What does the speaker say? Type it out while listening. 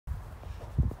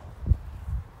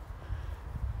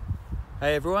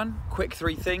Hey everyone, quick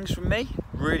 3 things from me,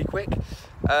 really quick.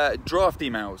 Draft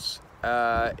emails.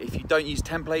 If you don't use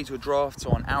templates or drafts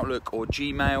on Outlook or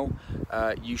Gmail,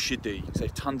 you should do. You can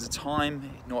save tons of time,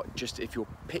 not just if you're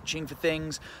pitching for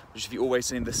things, but just if you're always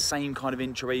sending the same kind of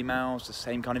intro emails, the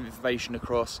same kind of information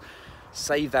across.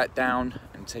 Save that down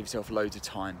and save yourself loads of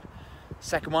time.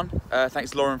 Second one,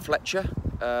 thanks Lauren Fletcher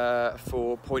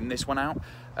for pointing this one out.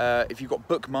 If you've got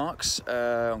bookmarks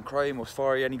on Chrome or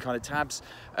Safari, any kind of tabs,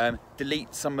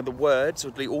 delete some of the words or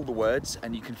delete all the words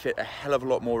and you can fit a hell of a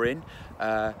lot more in.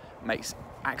 Makes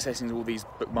accessing all these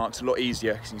bookmarks a lot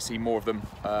easier because you can see more of them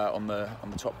on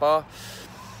the top bar.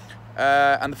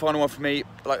 And the final one for me,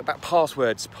 like about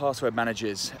passwords, password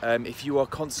managers. If you are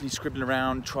constantly scribbling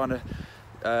around trying to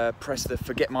press the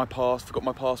forgot my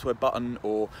password button,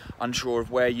 or unsure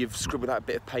of where you've scribbled that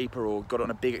bit of paper or got it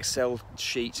on a big Excel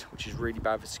sheet, which is really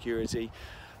bad for security,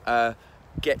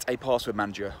 get a password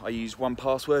manager. I use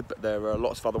 1Password, but there are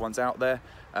lots of other ones out there.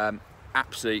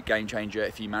 Absolute game changer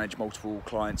if you manage multiple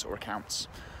clients or accounts.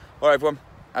 All right everyone,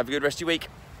 have a good rest of your week.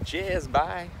 Cheers,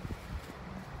 bye.